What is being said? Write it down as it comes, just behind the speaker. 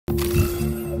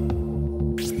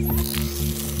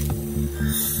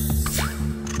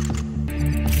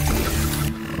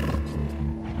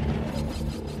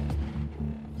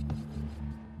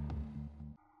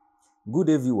Good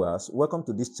day viewers, welcome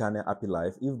to this channel Happy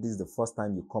Life. If this is the first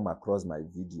time you come across my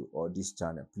video or this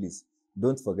channel, please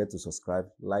don't forget to subscribe,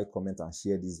 like, comment and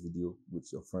share this video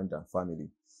with your friend and family.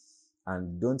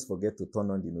 And don't forget to turn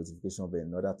on the notification bell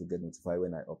in order to get notified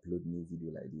when I upload new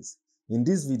video like this. In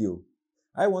this video,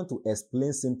 I want to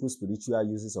explain simple spiritual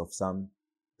uses of Psalm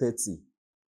 30.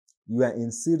 You are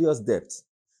in serious debt.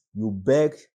 You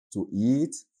beg to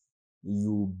eat.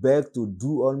 You beg to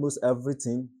do almost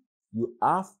everything. You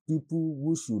have people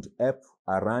who should help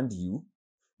around you,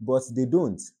 but they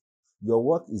don't. Your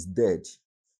work is dead.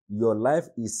 Your life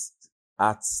is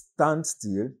at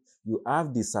standstill. You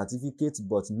have the certificate,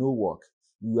 but no work.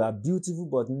 You are beautiful,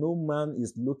 but no man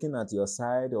is looking at your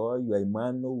side, or you are a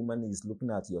man, no woman is looking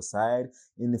at your side.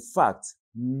 In fact,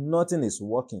 nothing is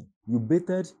working. You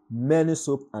baited many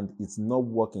soap and it's not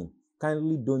working.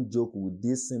 Kindly don't joke with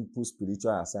this simple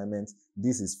spiritual assignment.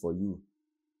 This is for you.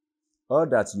 All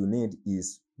that you need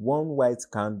is one white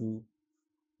candle,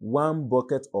 one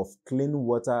bucket of clean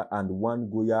water, and one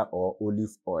Goya or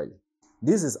olive oil.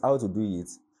 This is how to do it.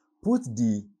 Put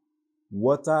the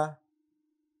water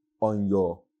on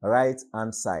your right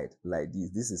hand side like this.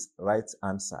 This is right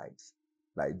hand side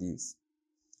like this.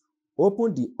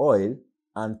 Open the oil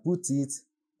and put it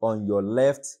on your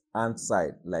left hand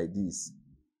side like this.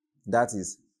 That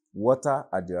is water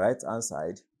at the right hand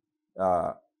side,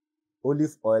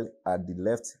 olive oil at the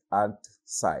left hand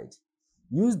side.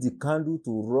 Use the candle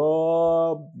to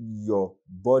rub your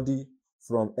body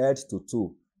from head to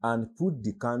toe and put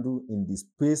the candle in the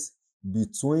space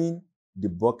between the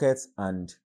bucket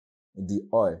and the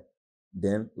oil.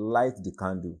 Then light the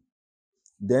candle.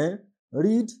 Then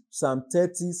read Psalm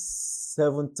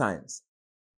 37 times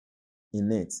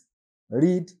in it.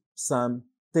 Read Psalm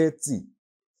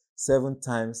 37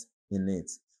 times in it.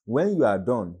 When you are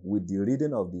done with the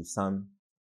reading of the Psalm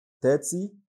 30,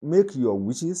 make your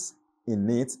wishes in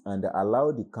it and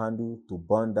allow the candle to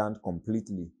burn down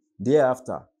completely.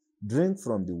 Thereafter, drink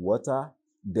from the water,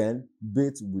 then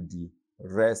bathe with the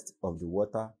rest of the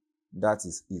water. That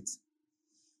is it.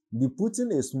 Be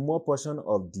putting a small portion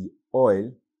of the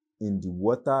oil in the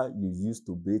water you use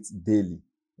to bathe daily.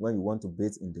 When you want to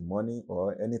bathe in the morning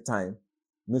or anytime,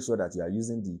 make sure that you are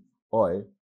using the oil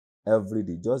every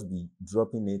day. Just be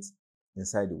dropping it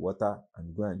inside the water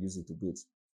and go and use it to bathe.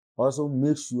 Also,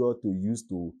 make sure to use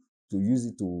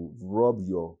it to rub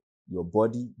your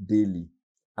body daily,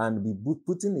 and be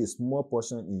putting a small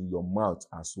portion in your mouth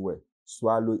as well.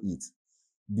 Swallow it.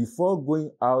 Before going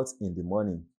out in the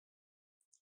morning,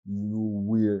 you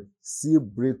will see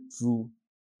breakthrough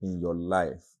in your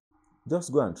life.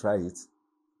 Just go and try it.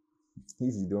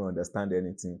 If you don't understand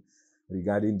anything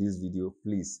regarding this video,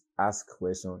 please ask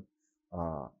question.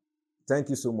 Thank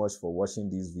you so much for watching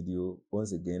this video.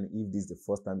 Once again, if this is the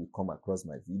first time you come across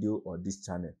my video or this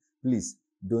channel, please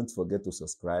don't forget to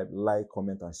subscribe, like,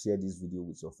 comment and share this video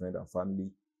with your friend and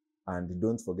family. And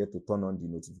don't forget to turn on the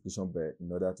notification bell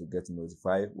in order to get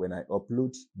notified when I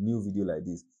upload new video like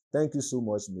this. Thank you so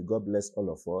much. May God bless all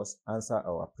of us, answer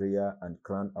our prayer and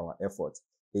crown our effort.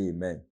 Amen.